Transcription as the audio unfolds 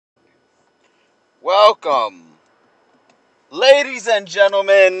Welcome, ladies and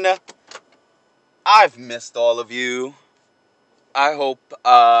gentlemen. I've missed all of you. I hope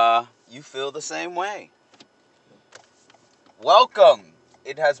you feel the same way. Welcome.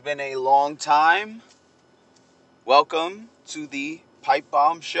 It has been a long time. Welcome to the Pipe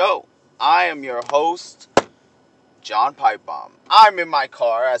Bomb Show. I am your host, John Pipe Bomb. I'm in my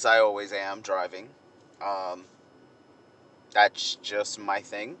car, as I always am, driving. That's just my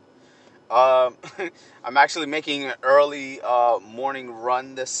thing. I'm actually making an early morning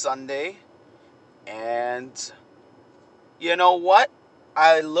run this Sunday. And you know what?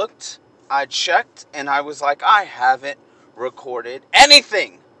 I checked, and I was like, I haven't recorded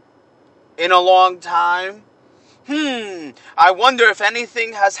anything in a long time. I wonder if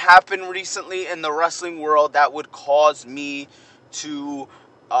anything has happened recently in the wrestling world that would cause me to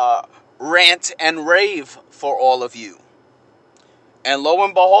rant and rave for all of you. And lo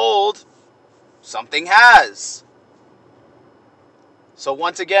and behold, something has. So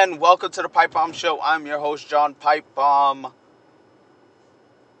once again, welcome to the Pipe Bomb Show. I'm your host, John Pipe Bomb.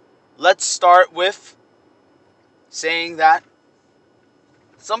 Let's start with saying that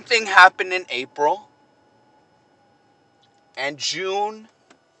something happened in April and June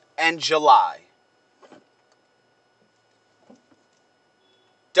and July.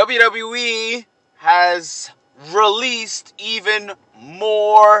 WWE has released even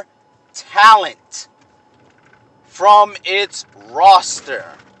more talent from its roster.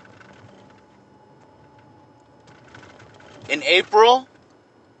 In April,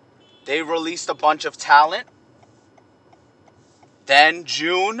 they released a bunch of talent. Then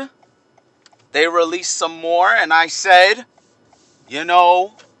June, they released some more, and I said,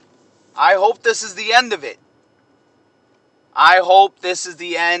 I hope this is the end of it. I hope this is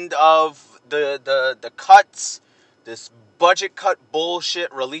the end of the cuts, this budget cut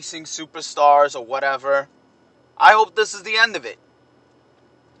bullshit, releasing superstars or whatever. I hope this is the end of it.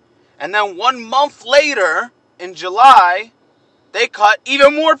 And then 1 month later, in July, they cut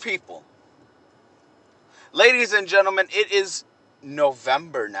even more people. Ladies and gentlemen, it is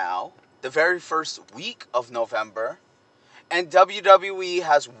November now, the very first week of November, and WWE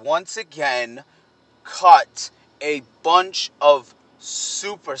has once again cut a bunch of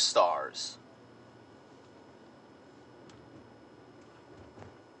superstars.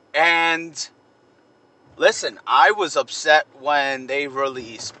 And listen, I was upset when they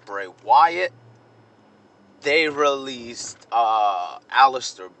released Bray Wyatt. They released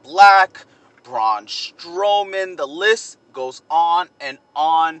Aleister Black, Braun Strowman. The list goes on and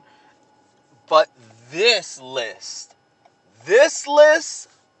on. But this list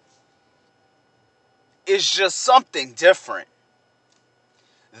is just something different.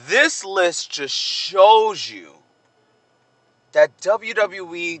 This list just shows you that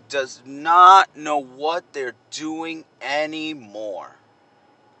WWE does not know what they're doing anymore.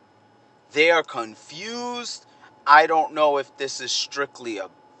 They are confused. I don't know if this is strictly a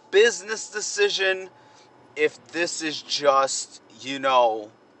business decision, if this is just,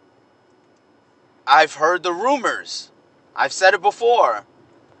 I've heard the rumors. I've said it before.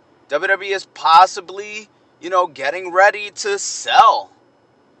 WWE is possibly, getting ready to sell.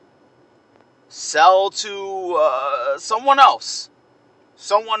 Sell to someone else.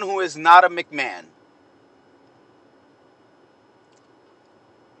 Someone who is not a McMahon.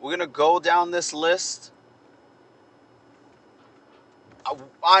 We're going to go down this list.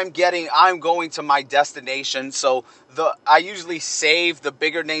 I'm going to my destination, so I usually save the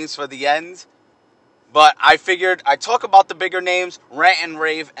bigger names for the end. But I figured I'd talk about the bigger names, rant and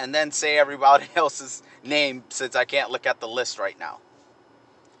rave, and then say everybody else's name since I can't look at the list right now.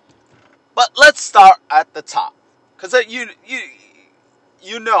 But let's start at the top. Because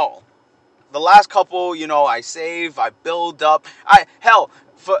you know, the last couple, I save, I build up.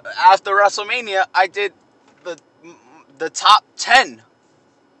 After WrestleMania, I did the top 10.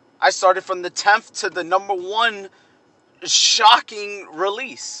 I started from the 10th to the number 1 shocking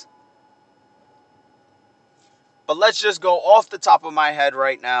release. But let's just go off the top of my head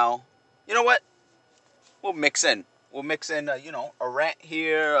right now. You know what? We'll mix in. A rant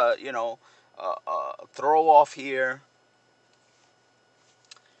here, throw off here.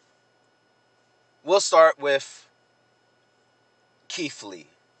 We'll start with Keith Lee.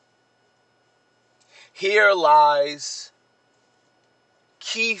 Here lies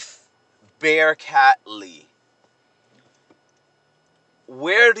Keith Bearcat Lee.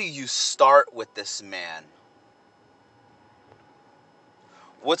 Where do you start with this man?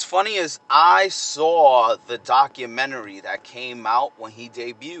 What's funny is I saw the documentary that came out when he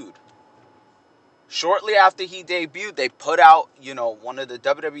debuted. shortly after he debuted, they put out, one of the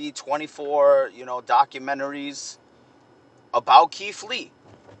WWE 24, documentaries about Keith Lee.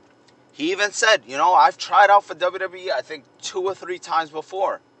 He even said, I've tried out for WWE, I think 2 or 3 times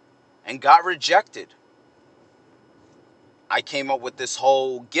before, and got rejected. I came up with this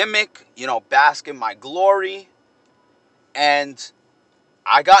whole gimmick, bask in my glory, and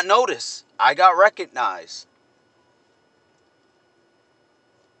I got noticed. I got recognized.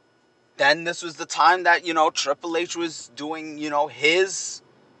 Then this was the time that, Triple H was doing, his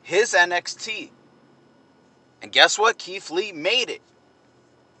NXT. And guess what? Keith Lee made it.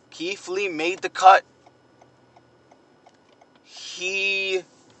 Keith Lee made the cut. He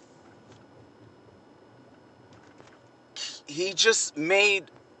just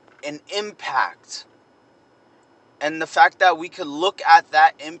made an impact. And the fact that we could look at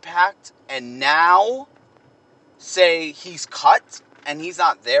that impact and now say he's cut and he's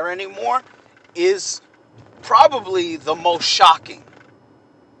not there anymore is probably the most shocking.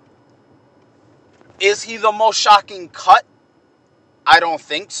 Is he the most shocking cut? I don't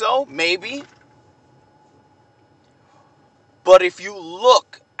think so. Maybe. But if you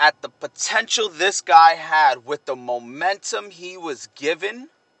look at the potential this guy had with the momentum he was given,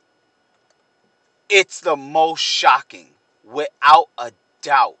 it's the most shocking, without a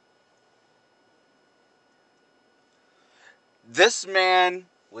doubt. This man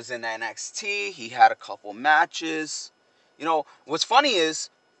was in NXT. He had a couple matches. What's funny is,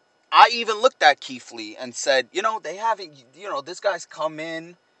 I even looked at Keith Lee and said, they haven't, this guy's come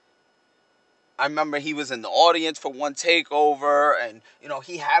in. I remember he was in the audience for one takeover, and,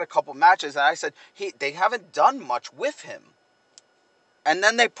 he had a couple matches, and I said, they haven't done much with him. And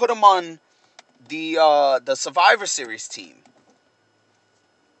then they put him on the Survivor Series team.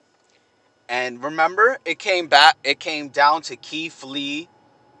 And remember, it came down to Keith Lee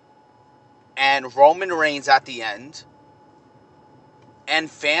and Roman Reigns at the end.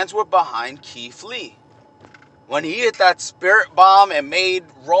 And fans were behind Keith Lee. When he hit that spirit bomb and made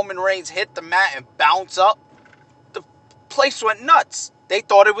Roman Reigns hit the mat and bounce up, the place went nuts. They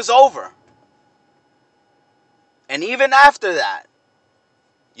thought it was over. And even after that,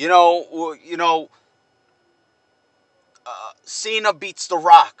 Cena beats The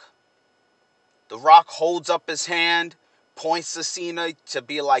Rock. The Rock holds up his hand, points to Cena to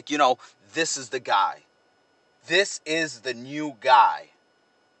be like, this is the guy. This is the new guy.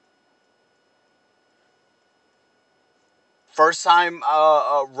 First time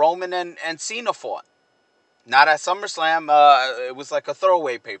Roman and Cena fought. Not at SummerSlam. It was like a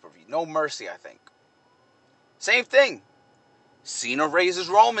throwaway pay-per-view. No Mercy, I think. Same thing. Cena raises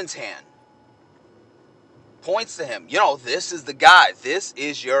Roman's hand. Points to him. This is the guy. This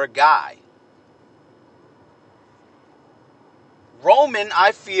is your guy. Roman,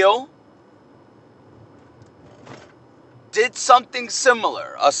 I feel, did something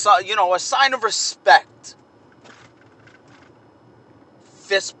similar. A sign of respect.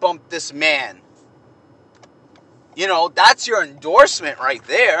 Fist bumped this man. That's your endorsement right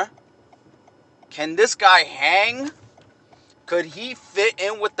there. Can this guy hang? Could he fit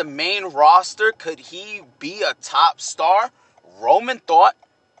in with the main roster? Could he be a top star? Roman thought.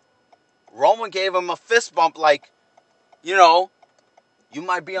 Roman gave him a fist bump like, you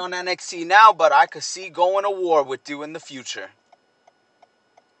might be on NXT now, but I could see going to war with you in the future.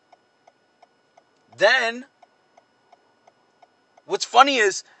 Then, what's funny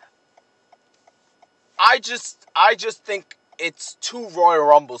is, I just think it's 2 Royal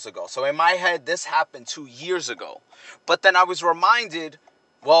Rumbles ago. So in my head, this happened 2 years ago. But then I was reminded,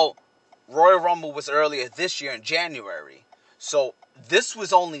 Royal Rumble was earlier this year in January. So this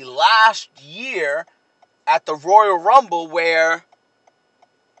was only last year at the Royal Rumble where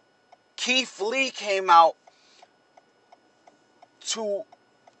Keith Lee came out to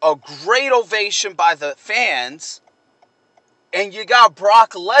a great ovation by the fans. And you got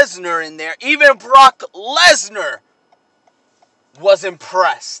Brock Lesnar in there. Even Brock Lesnar was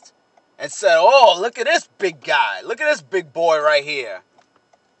impressed and said, oh, look at this big guy. Look at this big boy right here.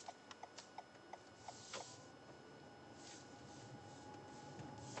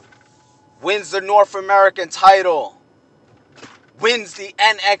 Wins the North American title. Wins the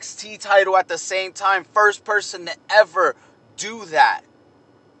NXT title at the same time. First person to ever do that.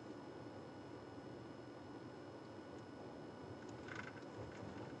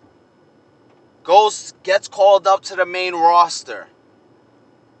 Gets called up to the main roster.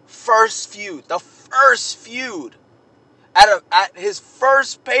 First feud. The first feud. At his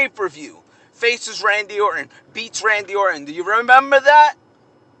first pay-per-view. Faces Randy Orton. Beats Randy Orton. Do you remember that?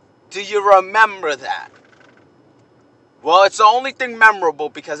 Do you remember that? Well, it's the only thing memorable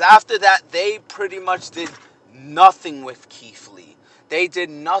because after that, they pretty much did nothing with Keith Lee. They did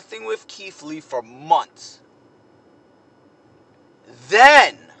nothing with Keith Lee for months.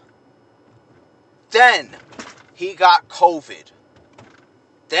 Then he got COVID.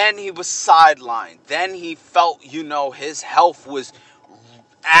 Then he was sidelined. Then he felt, his health was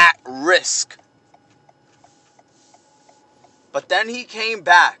at risk. But then he came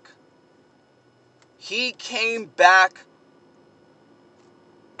back. He came back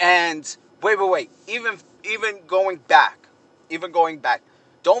and wait. Even going back.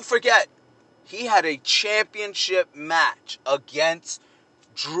 Don't forget, he had a championship match against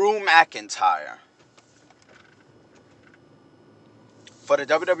Drew McIntyre for the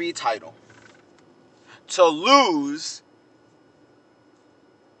WWE title. To lose,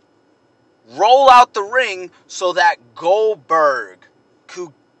 roll out the ring so that Goldberg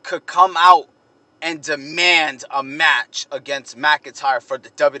could come out and demand a match against McIntyre for the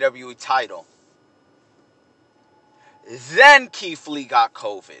WWE title. Then Keith Lee got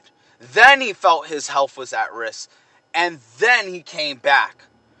COVID. Then he felt his health was at risk. And then he came back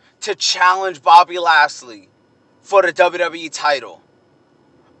to challenge Bobby Lashley for the WWE title.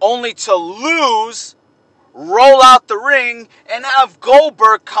 Only to lose, roll out the ring, and have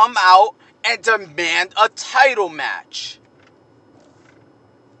Goldberg come out and demand a title match.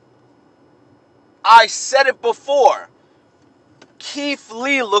 I said it before. Keith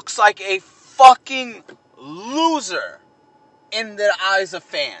Lee looks like a fucking loser in the eyes of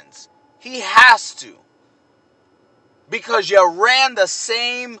fans. He has to. Because you ran the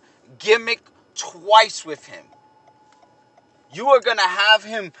same gimmick twice with him. You are going to have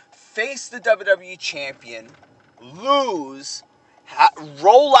him face the WWE champion, lose,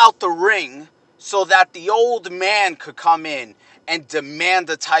 roll out the ring so that the old man could come in and demand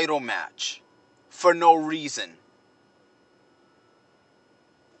a title match for no reason.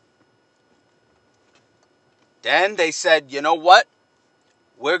 Then they said, you know what?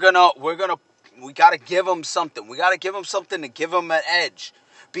 We gotta give him something. We gotta give him something to give him an edge.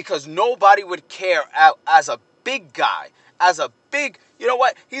 Because nobody would care as a big guy. You know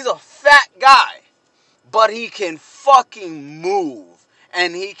what? He's a fat guy. But he can fucking move.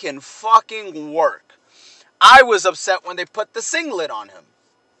 And he can fucking work. I was upset when they put the singlet on him.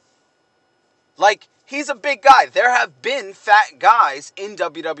 Like, he's a big guy. There have been fat guys in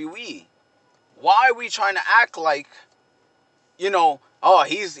WWE. Why are we trying to act like, he's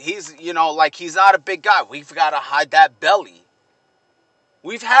like he's not a big guy. We've got to hide that belly.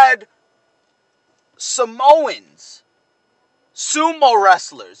 We've had Samoans, sumo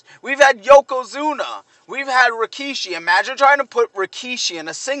wrestlers. We've had Yokozuna. We've had Rikishi. Imagine trying to put Rikishi in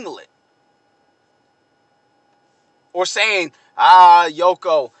a singlet. Or saying,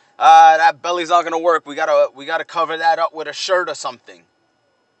 Yoko, that belly's not going to work. We gotta cover that up with a shirt or something.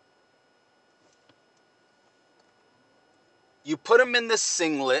 You put him in this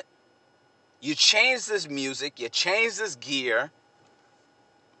singlet. You change this music. You change this gear.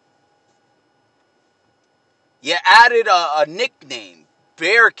 You added a nickname.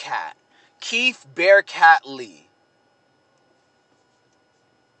 Bearcat. Keith Bearcat Lee.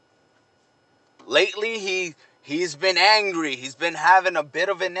 Lately, he's been angry. He's been having a bit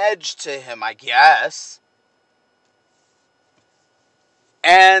of an edge to him, I guess.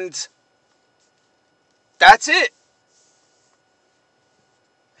 And that's it.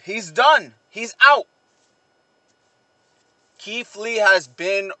 He's done. He's out. Keith Lee has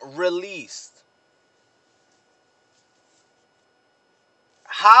been released.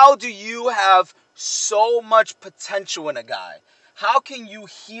 How do you have so much potential in a guy? How can you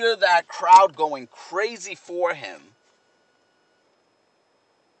hear that crowd going crazy for him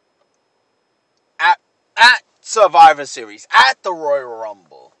at Survivor Series, at the Royal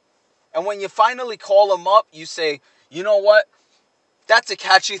Rumble? And when you finally call him up, you say, you know what? That's a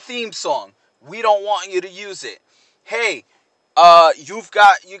catchy theme song. We don't want you to use it. Hey, you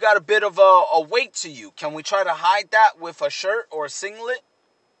got a bit of a weight to you. Can we try to hide that with a shirt or a singlet?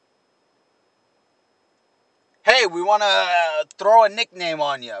 Hey, we want to throw a nickname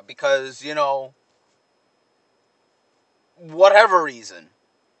on you because, whatever reason.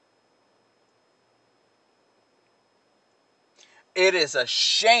 It is a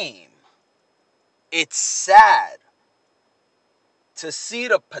shame. It's sad to see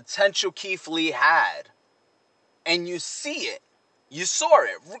the potential Keith Lee had. And you see it. You saw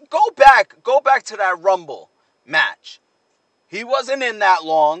it. Go back to that Rumble match. He wasn't in that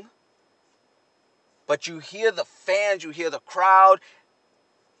long. But you hear the fans, you hear the crowd.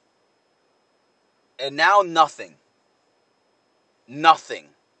 And now nothing. Nothing.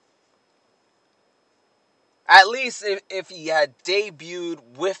 At least if he had debuted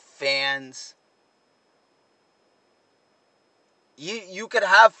with fans, you could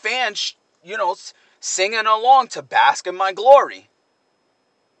have fans, singing along to Bask in My Glory.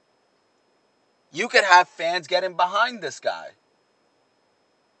 You could have fans getting behind this guy.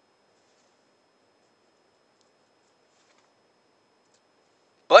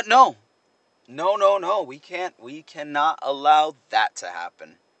 But no. No. We cannot allow that to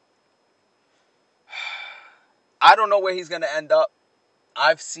happen. I don't know where he's going to end up.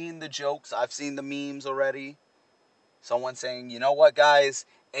 I've seen the jokes. I've seen the memes already. Someone saying, you know what, guys?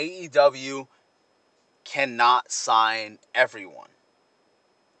 AEW cannot sign everyone.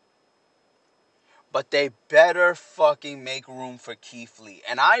 But they better fucking make room for Keith Lee.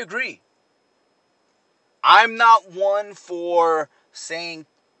 And I agree. I'm not one for saying,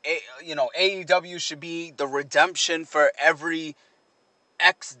 AEW should be the redemption for every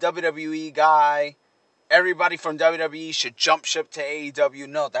ex-WWE guy. Everybody from WWE should jump ship to AEW.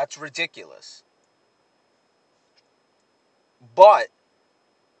 No, that's ridiculous. But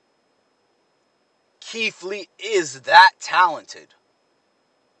Keith Lee is that talented.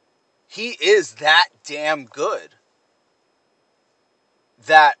 He is that damn good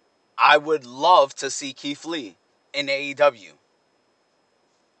that I would love to see Keith Lee in AEW.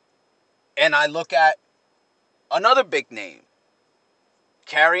 And I look at another big name,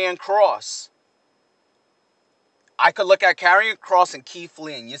 Karrion Kross. I could look at Karrion Kross and Keith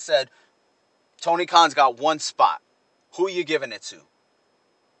Lee, and you said, Tony Khan's got one spot. Who are you giving it to?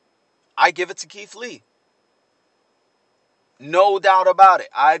 I give it to Keith Lee. No doubt about it.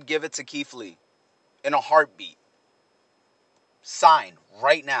 I'd give it to Keith Lee in a heartbeat. Sign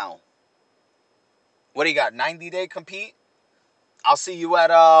right now. What do you got? 90-day compete? I'll see you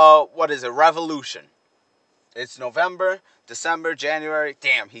at, Revolution. It's November, December, January.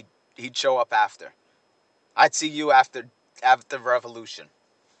 Damn, he'd show up after. I'd see you after Revolution.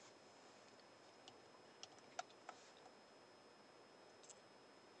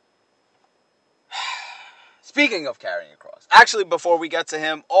 Speaking of Karrion Kross, actually, before we get to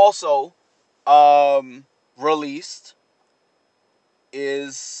him, also released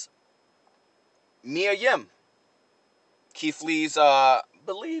is Mia Yim, Keith Lee's,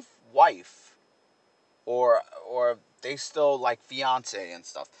 believe, wife, or they still like fiance and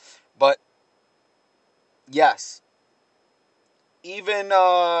stuff. But yes, even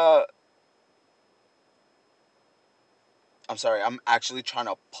I'm sorry, I'm actually trying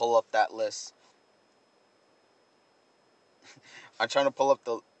to pull up that list. I'm trying to pull up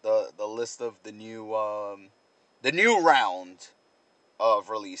the list of the new round of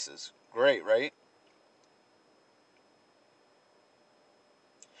releases. Great, right?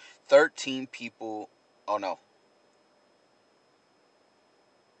 13 people. Oh no.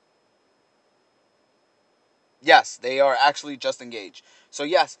 Yes, they are actually just engaged. So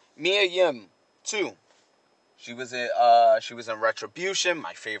yes, Mia Yim too. She was in Retribution,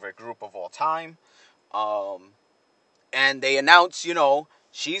 my favorite group of all time. And they announced,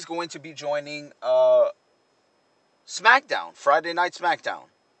 she's going to be joining SmackDown, Friday Night SmackDown.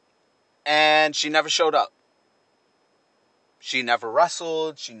 And she never showed up. She never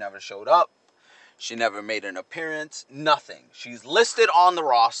wrestled. She never showed up. She never made an appearance. Nothing. She's listed on the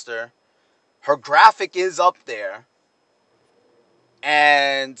roster. Her graphic is up there.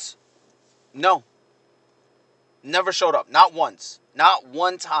 And no. Never showed up. Not once. Not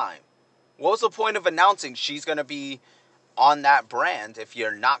one time. What was the point of announcing she's going to be on that brand if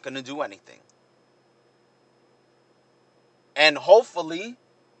you're not going to do anything? And hopefully,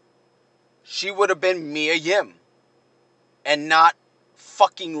 she would have been Mia Yim and not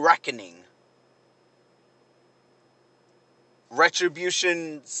fucking Reckoning.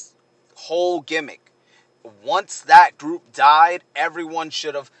 Retribution's whole gimmick. Once that group died,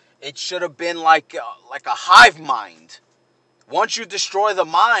 it should have been like a hive mind. Once you destroy the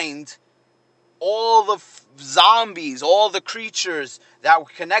mind, all the zombies, all the creatures that were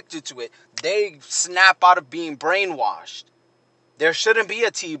connected to it, they snap out of being brainwashed. There shouldn't be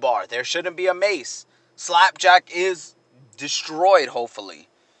a T-bar. There shouldn't be a mace. Slapjack is destroyed, hopefully.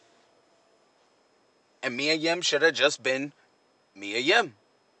 And Mia Yim should have just been Mia Yim.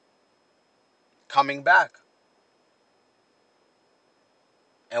 Coming back.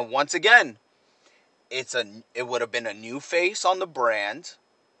 And once again, it would have been a new face on the brand.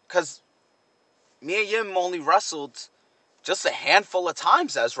 Because Mia Yim only wrestled just a handful of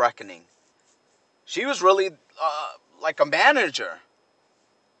times as Reckoning. She was really like a manager.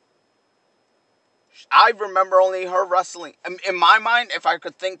 I remember only her wrestling. In my mind, if I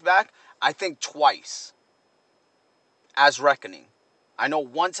could think back, I think twice as Reckoning. I know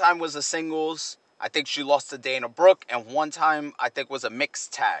one time was a singles. I think she lost to Dana Brooke, and one time I think was a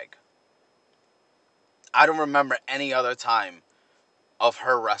mixed tag. I don't remember any other time of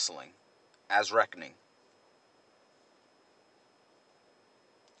her wrestling as Reckoning.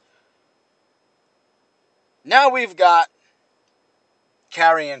 Now we've got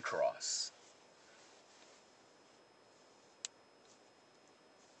Karrion Kross.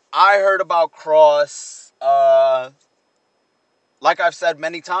 I heard about Kross, like I've said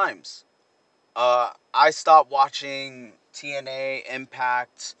many times. I stopped watching TNA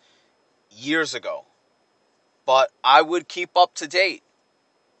Impact years ago. But I would keep up to date.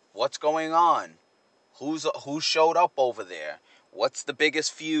 What's going on? Who showed up over there? What's the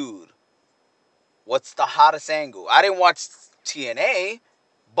biggest feud? What's the hottest angle? I didn't watch TNA,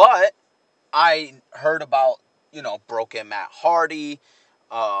 but I heard about, Broken Matt Hardy.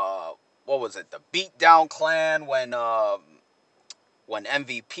 What was it? The Beatdown Clan when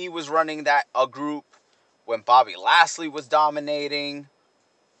MVP was running a group, when Bobby Lashley was dominating.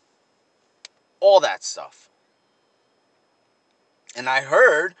 All that stuff. And I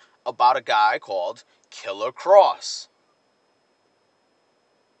heard about a guy called Killer Kross.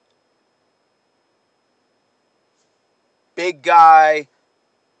 Big guy,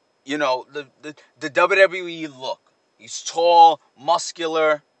 the WWE look. He's tall,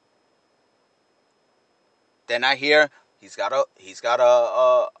 muscular. Then I hear he's got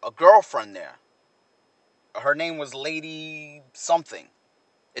a girlfriend there. Her name was Lady something.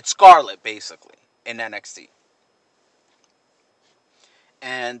 It's Scarlett, basically, in NXT.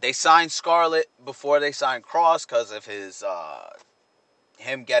 And they signed Scarlett before they signed Kross because of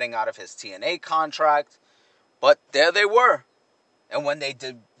him getting out of his TNA contract. But there they were. And when they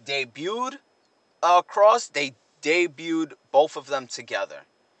debuted Kross, they debuted both of them together.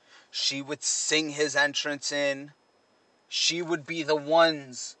 She would sing his entrance in. She would be the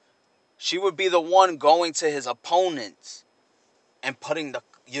one going to his opponents and putting the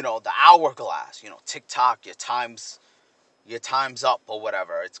hourglass, tick-tock, your time's up or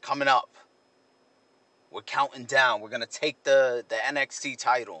whatever. It's coming up. We're counting down. We're going to take the NXT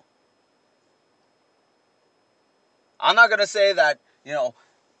title. I'm not going to say that,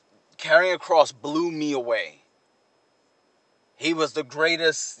 Karrion Kross blew me away. He was the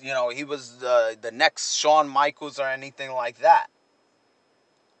greatest, he was the next Shawn Michaels or anything like that.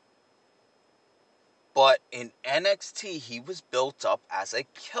 But in NXT, he was built up as a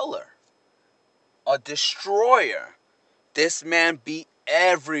killer. A destroyer. This man beat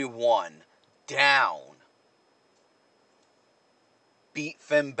everyone down. Beat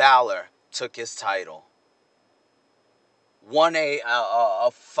Finn Balor, took his title. Won a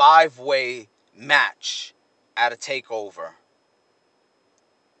 5-way match at a takeover.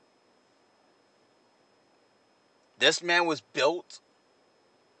 This man was built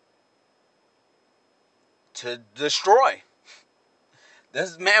to destroy.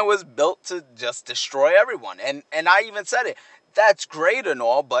 This man was built to just destroy everyone. And I even said it. That's great and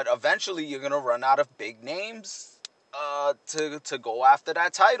all, but eventually you're going to run out of big names to go after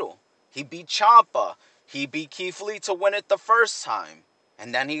that title. He beat Ciampa. He beat Keith Lee to win it the first time.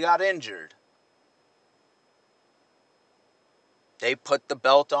 And then he got injured. They put the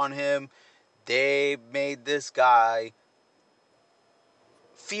belt on him. They made this guy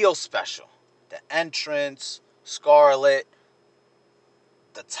feel special. The entrance, Scarlett,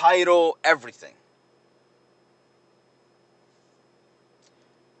 the title, everything.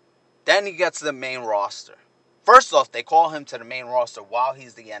 Then he gets to the main roster. First off, they call him to the main roster while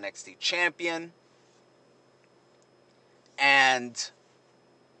he's the NXT champion. And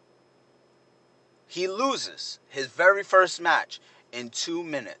he loses his very first match in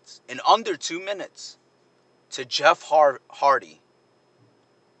under 2 minutes, to Jeff Hardy.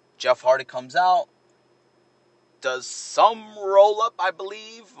 Jeff Hardy comes out, does some roll-up, I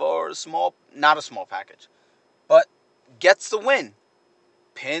believe, or not a small package, but gets the win.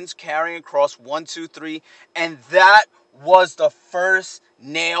 Pins Karrion Kross 1, 2, 3, and that was the first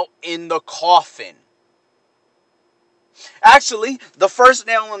nail in the coffin. Actually, the first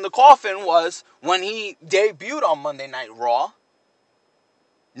nail in the coffin was when he debuted on Monday Night Raw.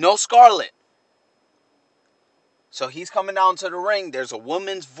 No Scarlett. So he's coming down to the ring. There's a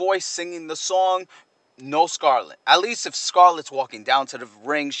woman's voice singing the song. No Scarlett. At least if Scarlett's walking down to the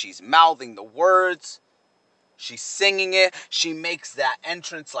ring, she's mouthing the words. She's singing it. She makes that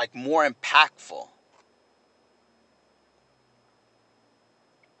entrance like more impactful.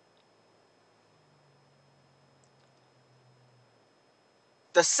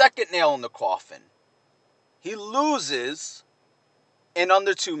 The second nail in the coffin. He loses in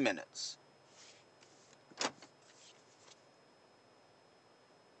under 2 minutes.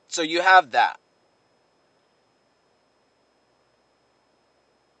 So you have that.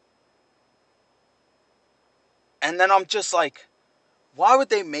 And then I'm just like, why would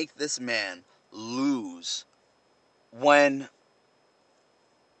they make this man lose when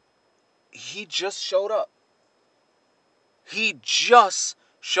he just showed up? He just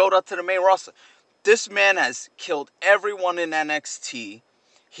showed up to the main roster. This man has killed everyone in NXT.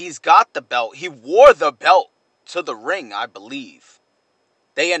 He's got the belt. He wore the belt to the ring, I believe.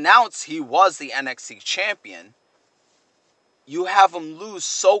 They announced he was the NXT champion. You have him lose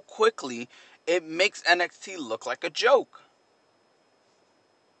so quickly, it makes NXT look like a joke.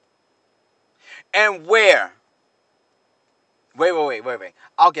 And where? Wait.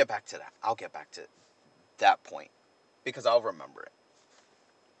 I'll get back to that. I'll get back to that point because I'll remember it.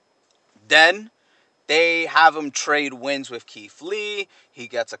 Then they have him trade wins with Keith Lee. He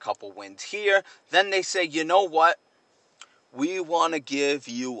gets a couple wins here. Then they say, you know what? We want to give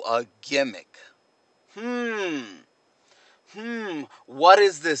you a gimmick. What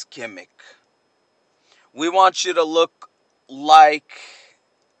is this gimmick? We want you to look like...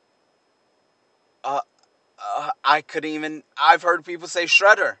 I've heard people say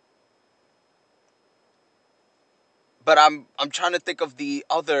Shredder. But I'm trying to think of the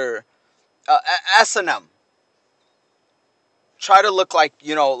other... S&M. Try to look like,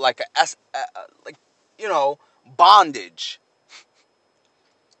 like bondage.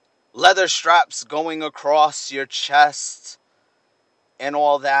 Leather straps going across your chest and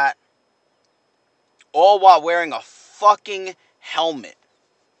all that. All while wearing a fucking helmet.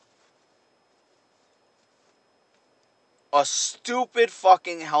 A stupid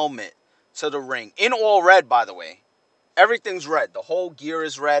fucking helmet to the ring. In all red, by the way. Everything's red. The whole gear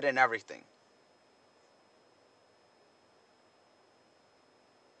is red and everything.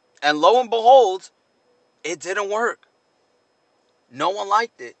 And lo and behold, it didn't work. No one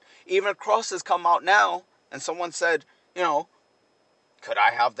liked it. Even Cross has come out now and someone said, could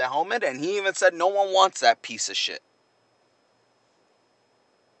I have the helmet? And he even said no one wants that piece of shit.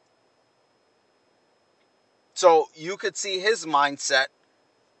 So you could see his mindset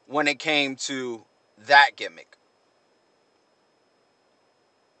when it came to that gimmick.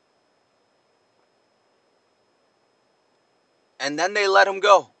 And then they let him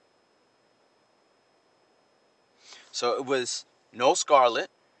go. So it was no Scarlett,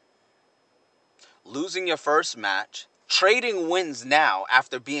 losing your first match, trading wins now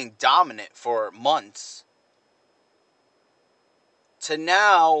after being dominant for months, to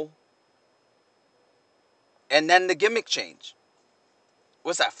now, and then the gimmick change.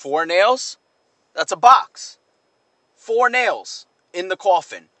 What's that, 4 nails? That's a box. 4 nails in the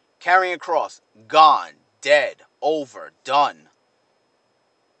coffin. Karrion Kross, gone, dead, over, done.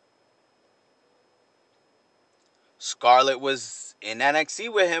 Scarlett was in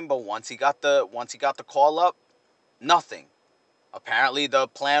NXT with him, but once he got the call up, nothing. Apparently the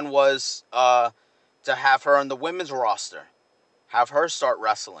plan was to have her on the women's roster. Have her start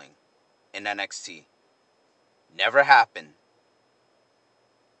wrestling in NXT. Never happened.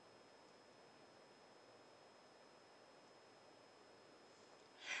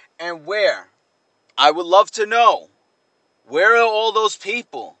 And where? I would love to know. Where are all those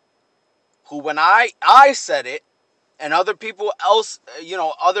people who, when I said it, and other people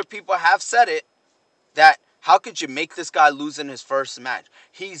have said it, that how could you make this guy lose in his first match?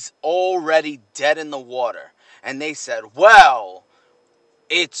 He's already dead in the water. And they said, well,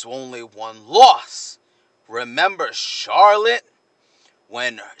 it's only one loss. Remember Charlotte?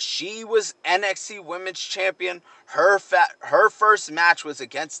 When she was NXT Women's Champion, her first match was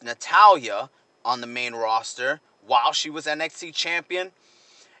against Natalya on the main roster while she was NXT Champion.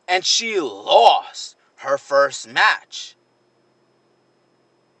 And she lost her first match.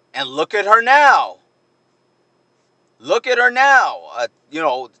 And look at her now. Look at her now.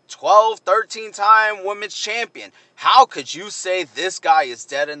 12, 13 time women's champion. How could you say this guy is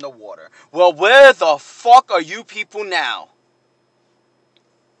dead in the water? Well, where the fuck are you people now?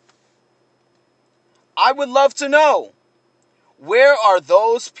 I would love to know. Where are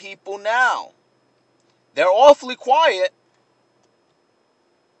those people now? They're awfully quiet.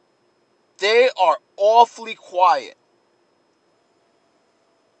 They are awfully quiet.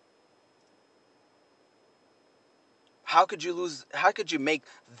 How could you lose? How could you make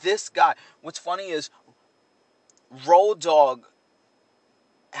this guy? What's funny is Road Dogg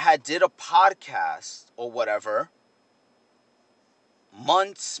did a podcast or whatever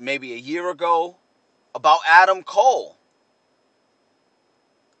months, maybe a year ago, about Adam Cole.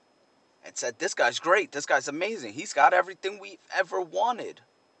 And said, this guy's great. This guy's amazing. He's got everything we've ever wanted.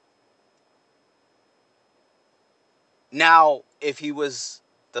 Now, if he was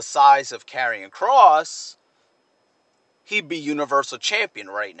the size of Karrion Kross, he'd be Universal Champion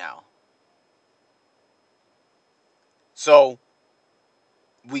right now. So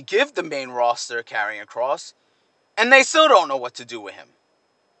we give the main roster Karrion Kross, and they still don't know what to do with him.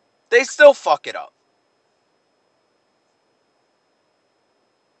 They still fuck it up.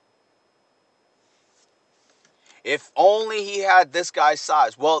 If only he had this guy's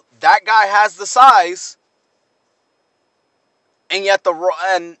size. Well, that guy has the size, and yet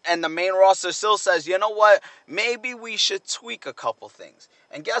the main roster still says, you know what? Maybe we should tweak a couple things.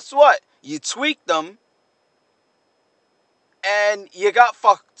 And guess what? You tweaked them, and you got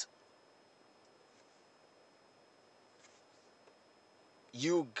fucked.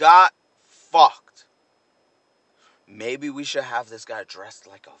 You got fucked. Maybe we should have this guy dressed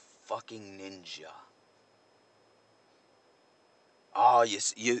like a fucking ninja. Oh, you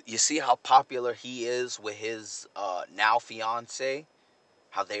see how popular he is with his now fiance?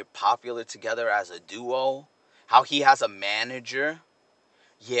 How they're popular together as a duo? How he has a manager?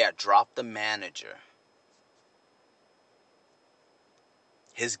 Yeah, drop the manager.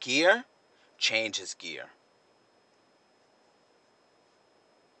 His gear? Change his gear.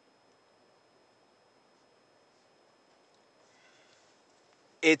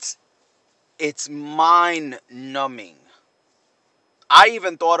 It's mind-numbing. I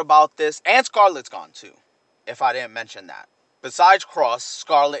even thought about this, and Scarlett's gone too, if I didn't mention that. Besides Kross,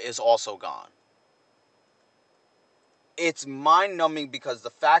 Scarlett is also gone. It's mind-numbing because the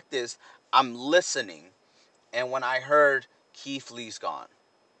fact is, I'm listening, and when I heard Keith Lee's gone,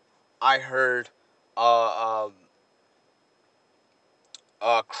 I heard Kross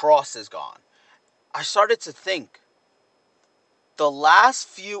is gone, I started to think, the last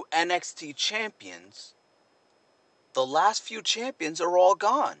few NXT champions are all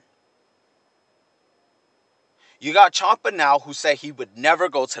gone. You got Ciampa now, who said he would never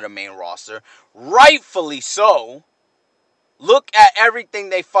go to the main roster. Rightfully so. Look at everything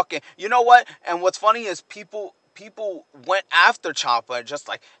they fucking... You know what? And what's funny is people went after Ciampa and just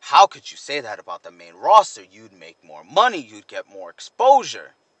like, how could you say that about the main roster? You'd make more money. You'd get more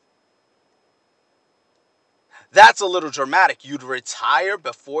exposure. That's a little dramatic. You'd retire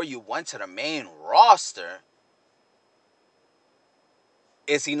before you went to the main roster.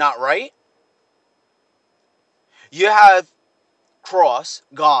 Is he not right? You have Kross,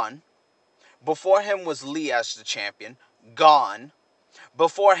 gone. Before him was Lee as the champion, gone.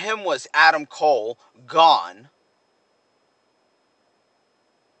 Before him was Adam Cole, gone.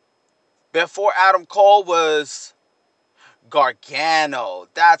 Before Adam Cole was Gargano.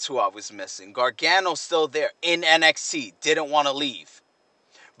 That's who I was missing. Gargano's still there in NXT. Didn't want to leave.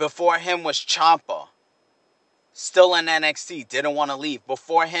 Before him was Ciampa. Still in NXT. Didn't want to leave.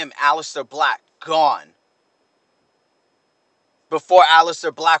 Before him, Aleister Black. Gone. Before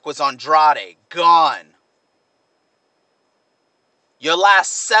Aleister Black was Andrade. Gone. Your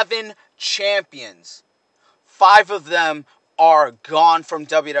last 7 champions, 5 of them are gone from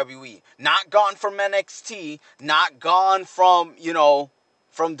WWE. Not gone from NXT. Not gone from,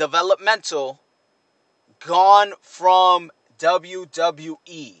 from developmental. Gone from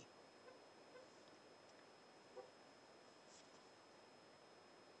WWE.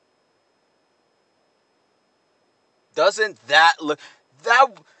 Doesn't that look...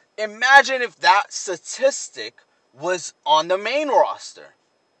 Imagine if that statistic was on the main roster.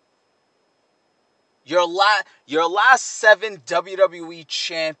 Your last 7 WWE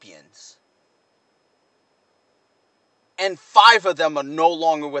champions, and 5 of them are no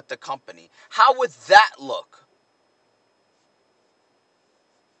longer with the company. How would that look?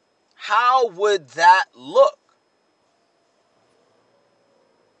 How would that look?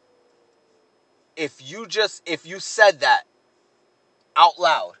 If you said that out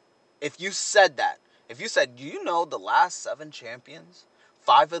loud, if you said, do you know the last 7 champions,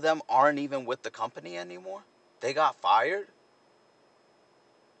 5 of them aren't even with the company anymore? They got fired?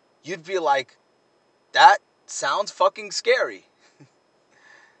 You'd be like, that sounds fucking scary.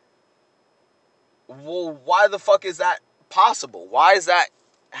 Well, why the fuck is that possible? Why is that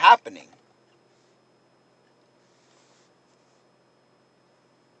happening?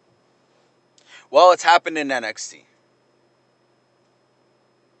 Well, it's happened in NXT.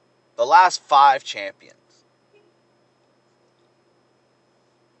 The last 5 champions.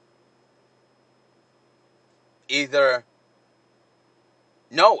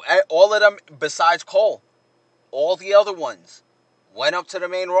 All of them besides Cole. All the other ones went up to the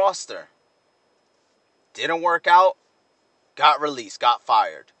main roster. Didn't work out. Got released. Got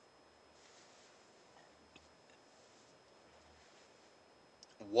fired.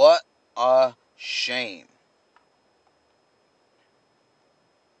 What a shame.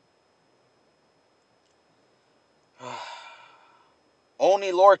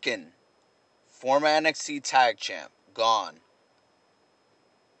 Oney Lorcan, former NXT Tag Champ, gone.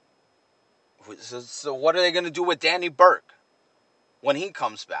 So what are they going to do with Danny Burke when he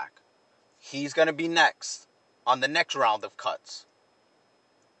comes back? He's going to be next on the next round of cuts.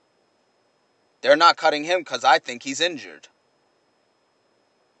 They're not cutting him because I think he's injured.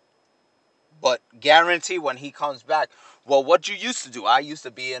 But guarantee when he comes back, well, what you used to do, I used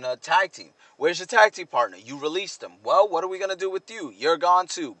to be in a tag team. Where's your tag team partner? You released him. Well, what are we going to do with you? You're gone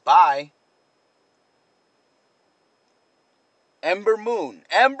too. Bye. Ember Moon.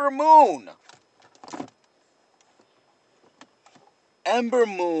 Ember Moon. Ember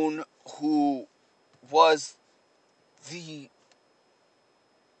Moon, who was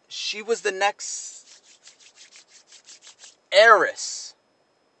she was the next heiress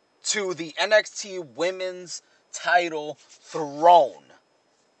to the NXT Women's title throne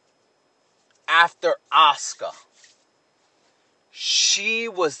after Asuka. She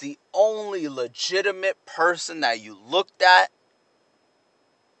was the only legitimate person that you looked at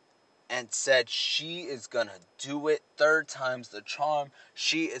and said she is going to do it. Third time's the charm.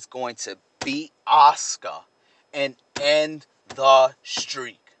 She is going to beat Asuka and end the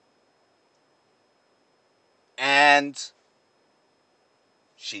streak. And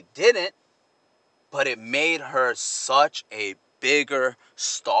she didn't, but it made her such a bigger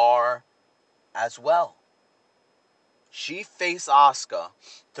star as well. She faced Asuka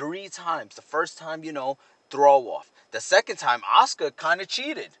 3 times. The first time, throw off. The second time, Asuka kind of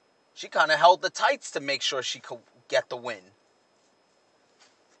cheated. She kind of held the tights to make sure she could get the win.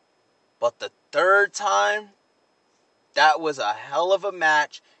 But the third time, that was a hell of a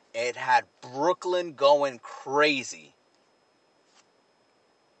match. It had Brooklyn going crazy.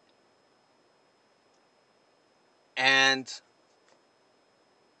 And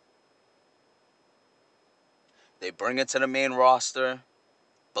they bring it to the main roster.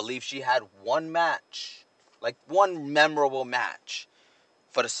 Believe she had one match, like one memorable match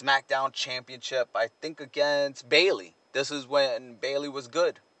for the SmackDown Championship, I think against Bayley. This is when Bayley was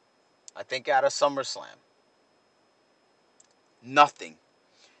good. I think at a SummerSlam. Nothing.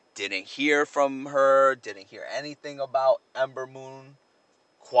 Didn't hear from her. Didn't hear anything about Ember Moon.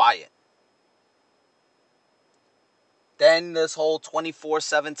 Quiet. Then this whole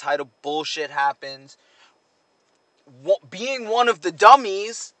 24/7 title bullshit happens. Being one of the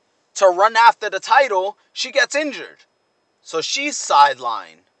dummies to run after the title, she gets injured. So she's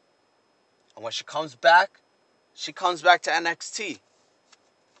sidelined. And when she comes back to NXT.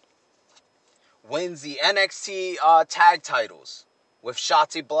 Wins the NXT tag titles with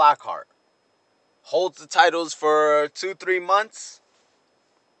Shotzi Blackheart. Holds the titles for 2-3 months.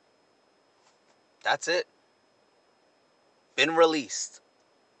 That's it. Been released.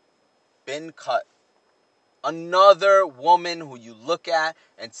 Been cut. Another woman who you look at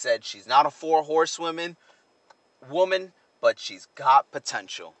and said she's not a 4 horsewoman woman, but she's got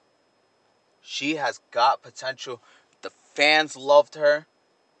potential. She has got potential. The fans loved her.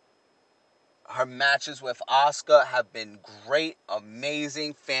 Her matches with Asuka have been great,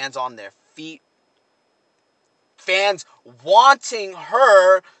 amazing. Fans on their feet. Fans wanting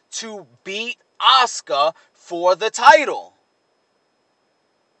her to beat Asuka for the title.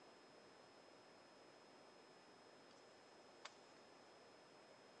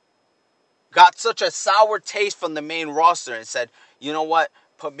 Got such a sour taste from the main roster and said, you know what?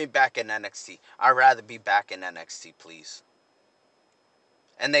 Put me back in NXT. I'd rather be back in NXT, please.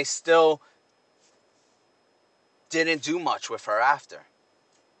 And they still didn't do much with her after.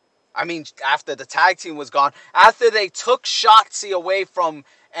 I mean, after the tag team was gone, after they took Shotzi away from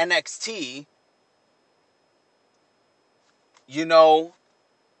NXT,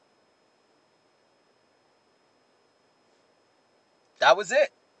 that was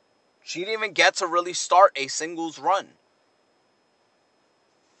it. She didn't even get to really start a singles run.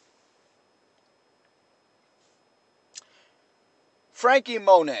 Frankie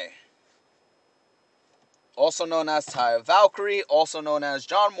Monet, also known as Taya Valkyrie, also known as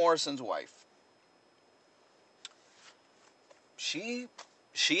John Morrison's wife. She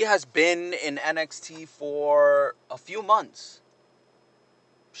has been in NXT for a few months.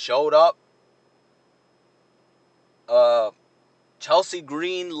 Showed up. Chelsea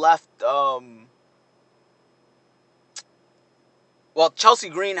Green left. Chelsea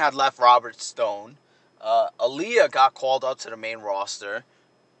Green had left Robert Stone. Aaliyah got called up to the main roster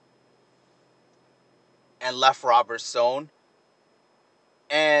and left Robert Stone.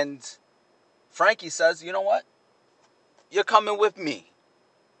 And Frankie says, you know what? You're coming with me.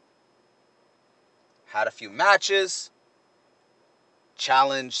 Had a few matches.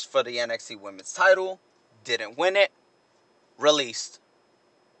 Challenged for the NXT Women's title. Didn't win it. Released.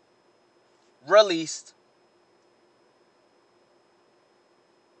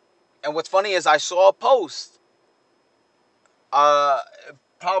 And what's funny is I saw a post. Uh,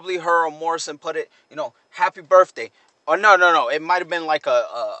 Probably her or Morrison put it, happy birthday. Or no. It might have been like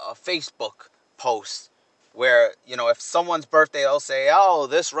a Facebook post where, if someone's birthday, they'll say, oh,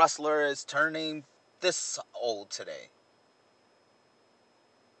 this wrestler is turning this old today.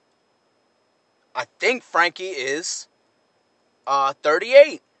 I think Frankie is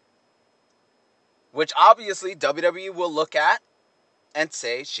 38. Which obviously WWE will look at and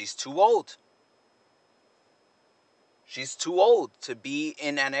say she's too old. She's too old to be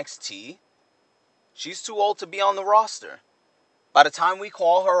in NXT. She's too old to be on the roster. By the time we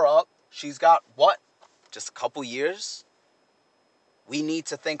call her up, she's got what? Just a couple years? We need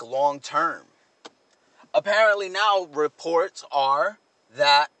to think long term. Apparently now reports are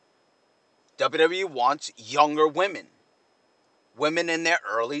that WWE wants younger women. Women in their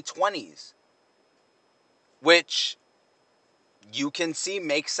early 20s. Which you can see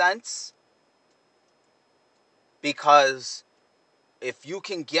makes sense. Because if you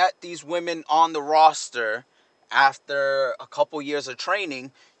can get these women on the roster after a couple years of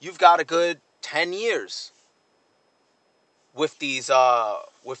training, you've got a good 10 years with these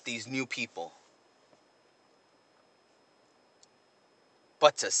new people.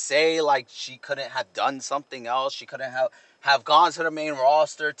 But to say like she couldn't have done something else, she couldn't have gone to the main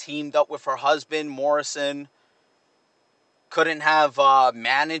roster, teamed up with her husband Morrison, couldn't have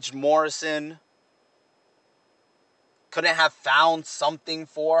managed Morrison, couldn't have found something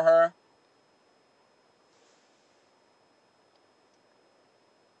for her.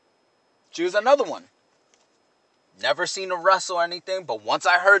 She was another one. Never seen her wrestle or anything, but once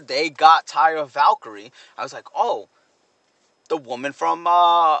I heard they got Taya Valkyrie, I was like, oh, the woman from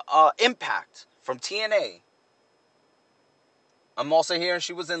Impact, from TNA. I'm also hearing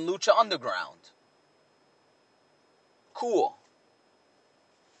she was in Lucha Underground. Cool.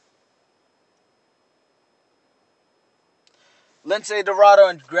 Lince Dorado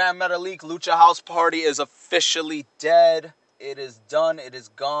and Gran Metalik Lucha House Party is officially dead. It is done. It is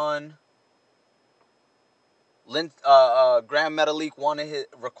gone. Gran Metalik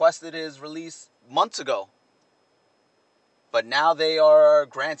requested his release months ago. But now they are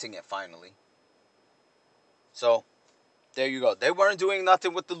granting it finally. So, there you go. They weren't doing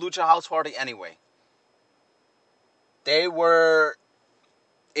nothing with the Lucha House Party anyway. They were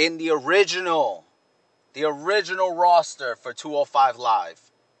in the original roster for 205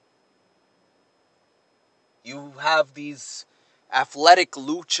 Live. You have these athletic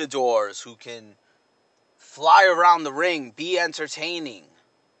luchadors who can fly around the ring, be entertaining.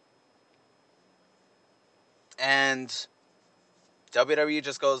 And WWE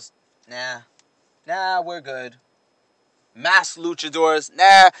just goes, nah, we're good. Masked luchadors,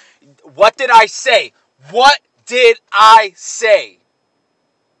 nah. What did I say?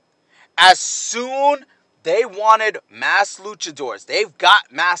 As soon they wanted masked luchadors, they've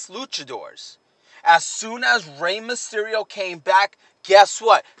got masked luchadors. As soon as Rey Mysterio came back, guess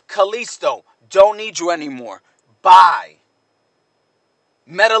what? Kalisto, don't need you anymore. Bye.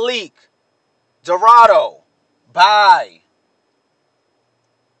 Metalik, Dorado, bye.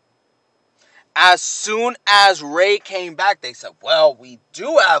 As soon as Rey came back, they said, well, we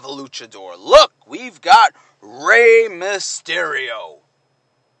do have a luchador. Look, we've got Rey Mysterio.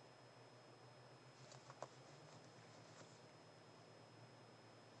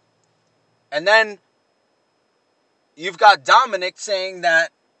 And then you've got Dominic saying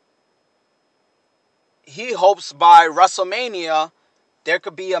that he hopes by WrestleMania there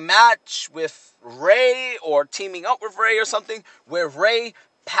could be a match with Rey or teaming up with Rey or something where Rey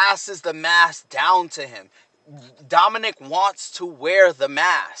passes the mask down to him. Dominic wants to wear the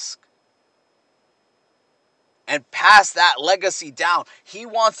mask and pass that legacy down. He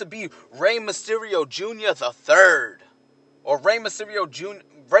wants to be Rey Mysterio Jr. the Third, or Rey Mysterio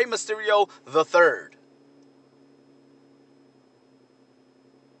the Third.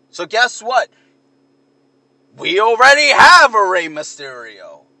 So guess what? We already have a Rey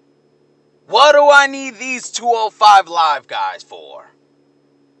Mysterio. What do I need these 205 Live guys for?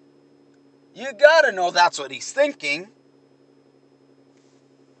 You gotta know that's what he's thinking.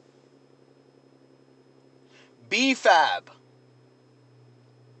 B-Fab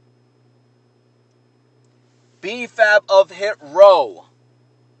of Hit Row.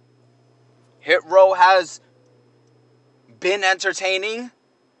 Hit Row has been entertaining.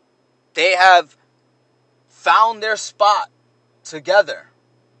 They have found their spot together.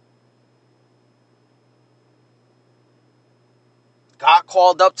 Got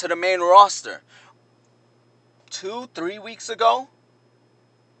called up to the main roster. 2-3 weeks ago,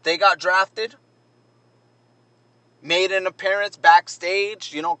 they got drafted. made an appearance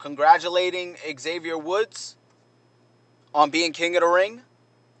backstage, congratulating Xavier Woods on being King of the Ring.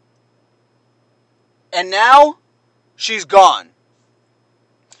 And now, she's gone.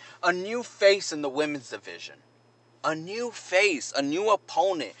 A new face in the women's division. A new face, a new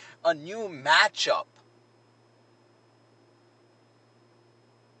opponent, a new matchup.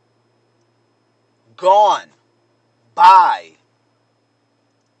 Gone. Bye.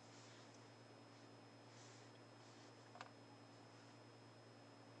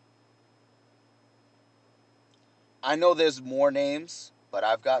 I know there's more names, but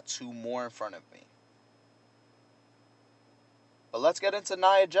I've got two more in front of me. But let's get into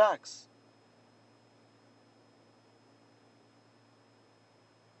Nia Jax.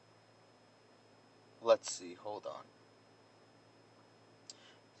 Let's see, hold on.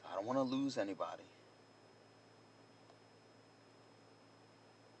 I don't want to lose anybody.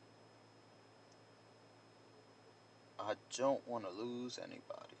 I don't want to lose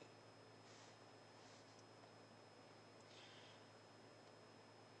anybody.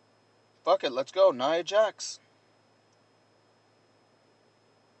 Fuck it, let's go. Nia Jax.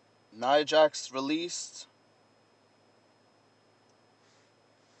 Nia Jax released.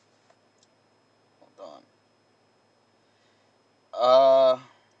 Hold on.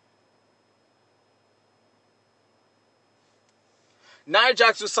 Nia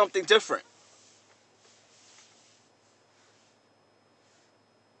Jax was something different.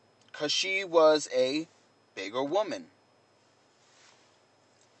 Because she was a bigger woman.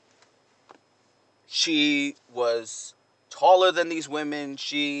 She was taller than these women.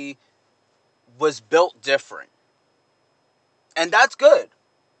 She was built different. And that's good.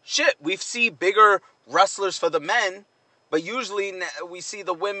 Shit, we see bigger wrestlers for the men, but usually we see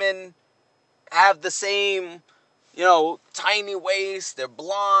the women have the same, tiny waist. They're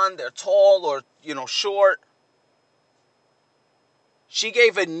blonde, they're tall, or, short. She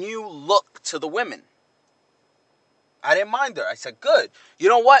gave a new look to the women. I didn't mind her. I said, good. You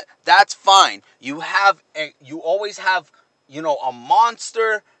know what? That's fine. You always have, a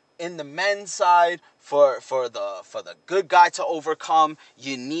monster in the men's side for the good guy to overcome.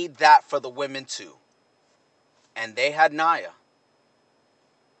 You need that for the women too. And they had Nia.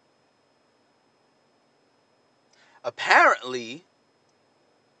 Apparently,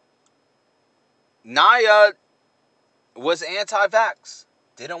 Nia was anti-vax.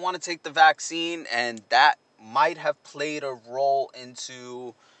 Didn't want to take the vaccine, and that might have played a role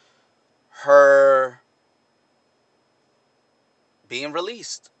into her being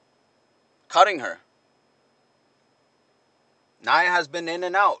released. Cutting her. Nia has been in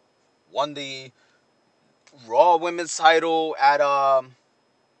and out. Won the Raw Women's title at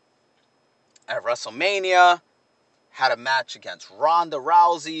WrestleMania. Had a match against Ronda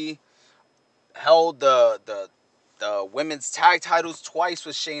Rousey. Held the women's tag titles twice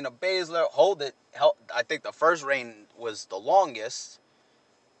with Shayna Baszler. I think the first reign was the longest.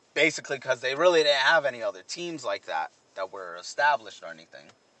 Basically because they really didn't have any other teams like that were established or anything.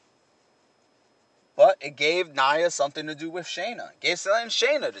 But it gave Nia something to do with Shayna. It gave something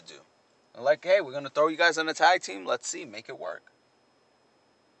Shayna to do. They're like, hey, we're going to throw you guys on a tag team. Let's see. Make it work.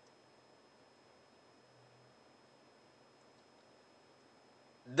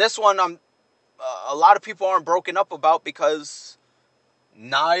 This one, a lot of people aren't broken up about because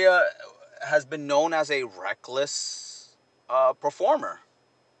Nia has been known as a reckless performer.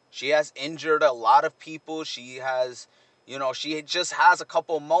 She has injured a lot of people. She has, she just has a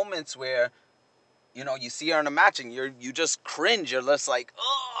couple moments where, you see her in a match and you just cringe. You're just like,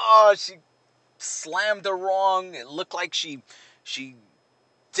 oh, she slammed her wrong. It looked like she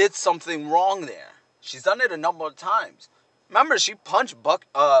did something wrong there. She's done it a number of times. Remember, she punched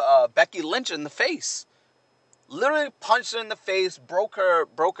Becky Lynch in the face. Literally punched her in the face, broke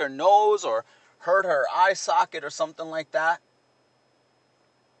her nose or hurt her eye socket or something like that.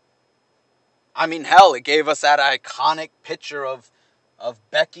 I mean, hell, it gave us that iconic picture of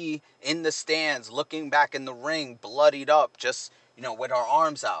Becky in the stands, looking back in the ring, bloodied up, just, with her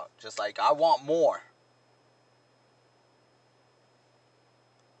arms out. Just like, I want more.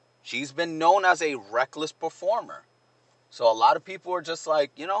 She's been known as a reckless performer. So a lot of people are just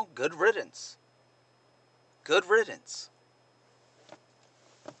like, good riddance. Good riddance.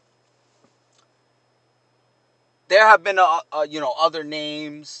 There have been, other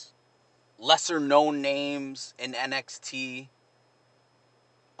names, lesser known names in NXT.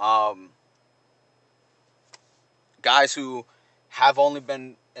 Guys who have only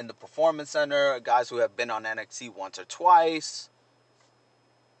been in the Performance Center, guys who have been on NXT once or twice.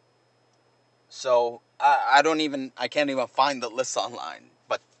 So I can't even find the list online.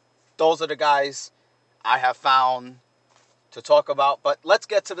 But those are the guys I have found to talk about. But let's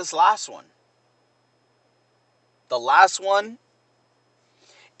get to this last one. The last one,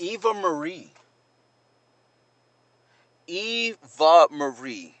 Eva Marie. Eva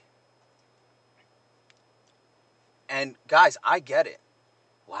Marie. And guys, I get it.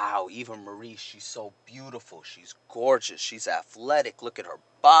 Wow, Eva Marie, she's so beautiful. She's gorgeous. She's athletic. Look at her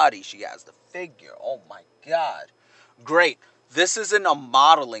body. She has the figure. Oh my God. Great. This isn't a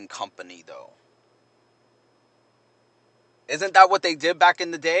modeling company, though. Isn't that what they did back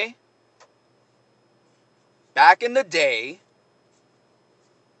in the day? Back in the day,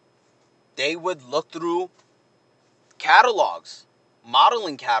 they would look through catalogs,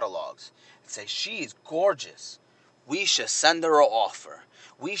 modeling catalogs, and say, she is gorgeous. We should send her an offer.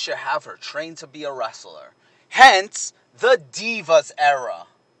 We should have her trained to be a wrestler. Hence, the Divas era.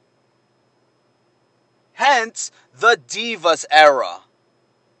 Hence, the Divas era.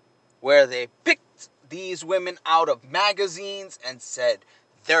 Where they picked these women out of magazines and said,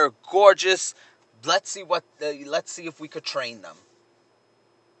 they're gorgeous. Let's see if we could train them.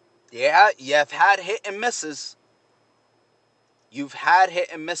 Yeah, you've had hit and misses. You've had hit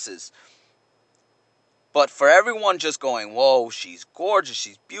and misses. But for everyone just going, whoa, she's gorgeous,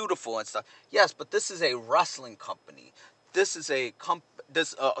 she's beautiful and stuff. Yes, but this is a wrestling company. This is a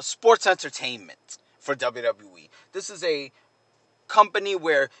sports entertainment for WWE. This is a company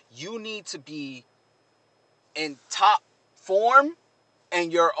where you need to be in top form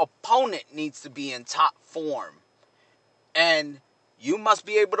and your opponent needs to be in top form. And you must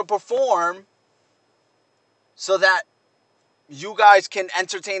be able to perform so that you guys can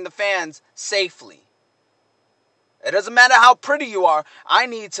entertain the fans safely. It doesn't matter how pretty you are. I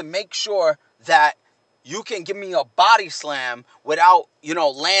need to make sure that you can give me a body slam without,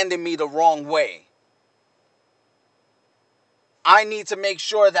 landing me the wrong way. I need to make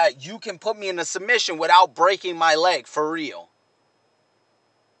sure that you can put me in a submission without breaking my leg, for real.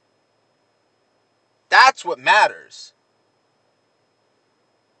 That's what matters.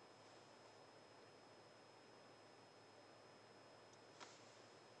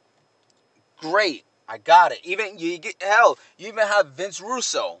 Great. I got it. You even have Vince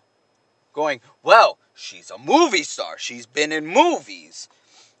Russo going, well, she's a movie star. She's been in movies.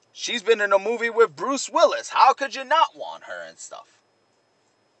 She's been in a movie with Bruce Willis. How could you not want her and stuff?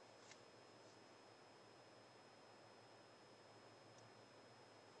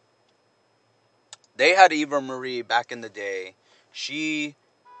 They had Eva Marie back in the day. She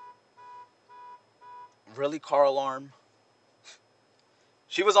really, Carl Arm?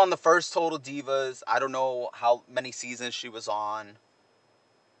 She was on the first Total Divas. I don't know how many seasons she was on.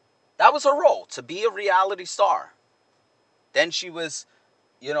 That was her role, to be a reality star. Then she was,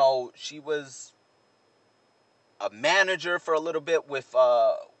 she was a manager for a little bit with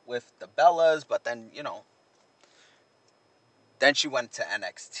the Bellas, but then, then she went to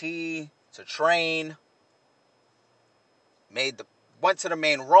NXT to train. Went to the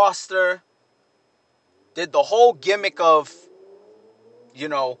main roster. Did the whole gimmick of,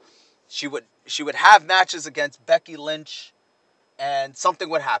 she would have matches against Becky Lynch and something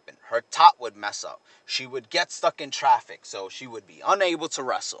would happen. Her top would mess up. She would get stuck in traffic, so she would be unable to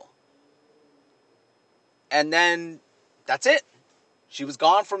wrestle. And then that's it. She was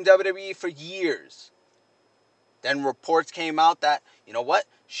gone from WWE for years. Then reports came out that, you know what?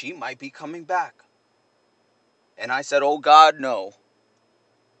 She might be coming back. And I said, oh God, no.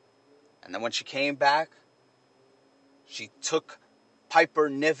 And then when she came back, she took Piper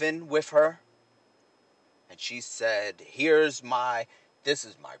Niven with her. And she said, this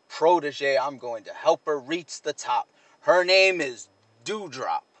is my protege. I'm going to help her reach the top. Her name is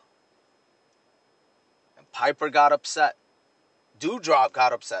Doudrop. And Piper got upset. Doudrop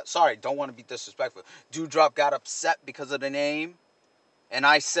got upset. Sorry, don't want to be disrespectful. Doudrop got upset because of the name. And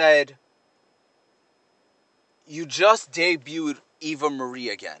I said, you just debuted Eva Marie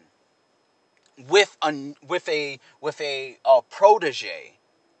again. With a protege,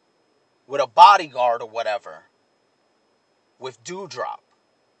 with a bodyguard or whatever, with Doudrop.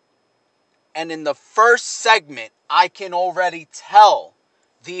 And in the first segment, I can already tell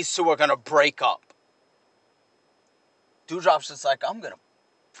these two are going to break up. Doudrop's just like,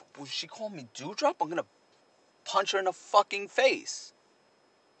 she called me Doudrop? I'm going to punch her in the fucking face.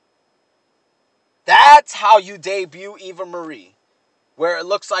 That's how you debut Eva Marie. Where it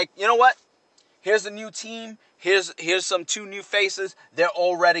looks like, you know what? Here's a new team. Here's some two new faces. They're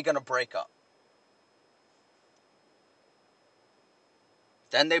already going to break up.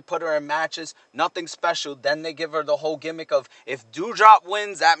 Then they put her in matches. Nothing special. Then they give her the whole gimmick of, if Doudrop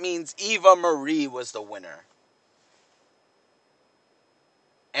wins, that means Eva Marie was the winner.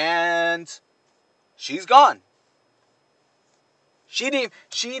 And She's gone. She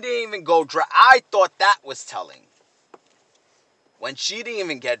didn't even go draft. I thought that was telling. When she didn't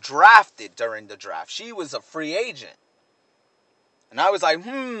even get drafted during the draft. She was a free agent. And I was like,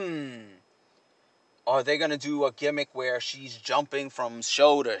 are they going to do a gimmick where she's jumping from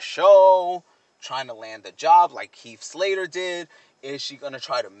show to show, trying to land a job like Heath Slater did? Is she going to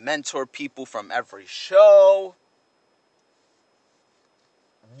try to mentor people from every show?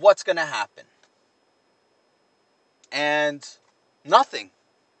 What's going to happen? And nothing.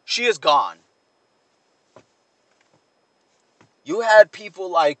 She is gone. You had people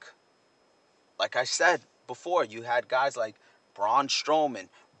like I said before, you had guys like Braun Strowman,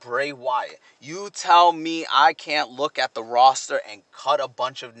 Bray Wyatt. You tell me I can't look at the roster and cut a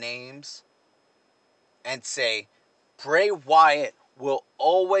bunch of names and say Bray Wyatt will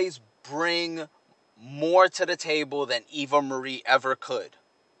always bring more to the table than Eva Marie ever could.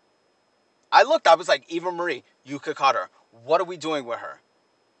 I was like, Eva Marie, you could cut her. What are we doing with her?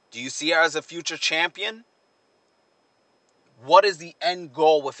 Do you see her as a future champion? What is the end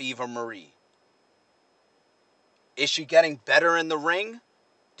goal with Eva Marie? Is she getting better in the ring?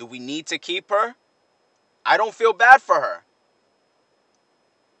 Do we need to keep her? I don't feel bad for her.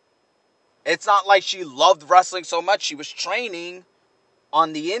 It's not like she loved wrestling so much. She was training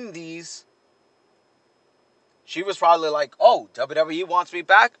on the indies. She was probably like, oh, WWE wants me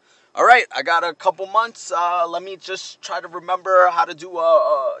back? All right, I got a couple months. Let me just try to remember how to do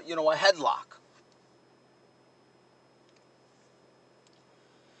a headlock.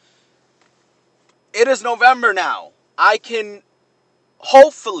 It is November now. I can't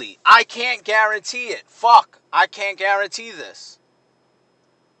guarantee it. I can't guarantee this.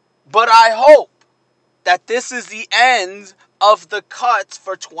 But I hope that this is the end of the cuts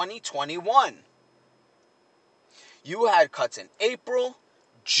for 2021. You had cuts in April,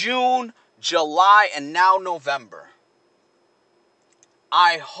 June, July, and now November.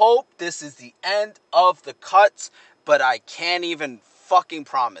 I hope this is the end of the cuts, but I can't even fucking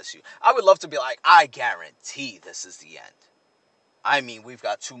promise you. I would love to be like, I guarantee this is the end. I mean, we've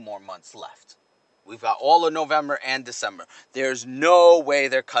got 2 more months left. We've got all of November and December. There's no way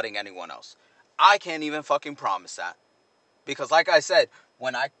they're cutting anyone else. I can't even fucking promise that. Because like I said,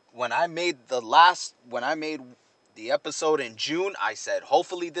 when I made the episode in June, I said,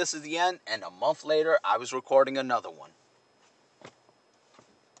 hopefully this is the end. And a month later, I was recording another one.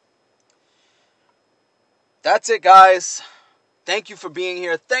 That's it, guys. Thank you for being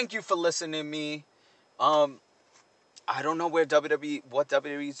here. Thank you for listening to me. I don't know what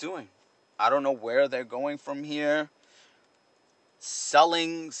WWE is doing. I don't know where they're going from here.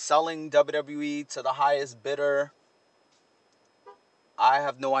 Selling WWE to the highest bidder. I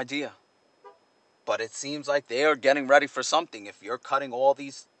have no idea. But it seems like they are getting ready for something if you're cutting all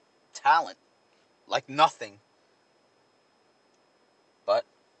these talent like nothing. But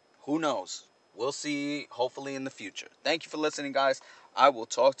who knows? We'll see hopefully in the future. Thank you for listening, guys. I will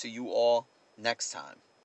talk to you all next time.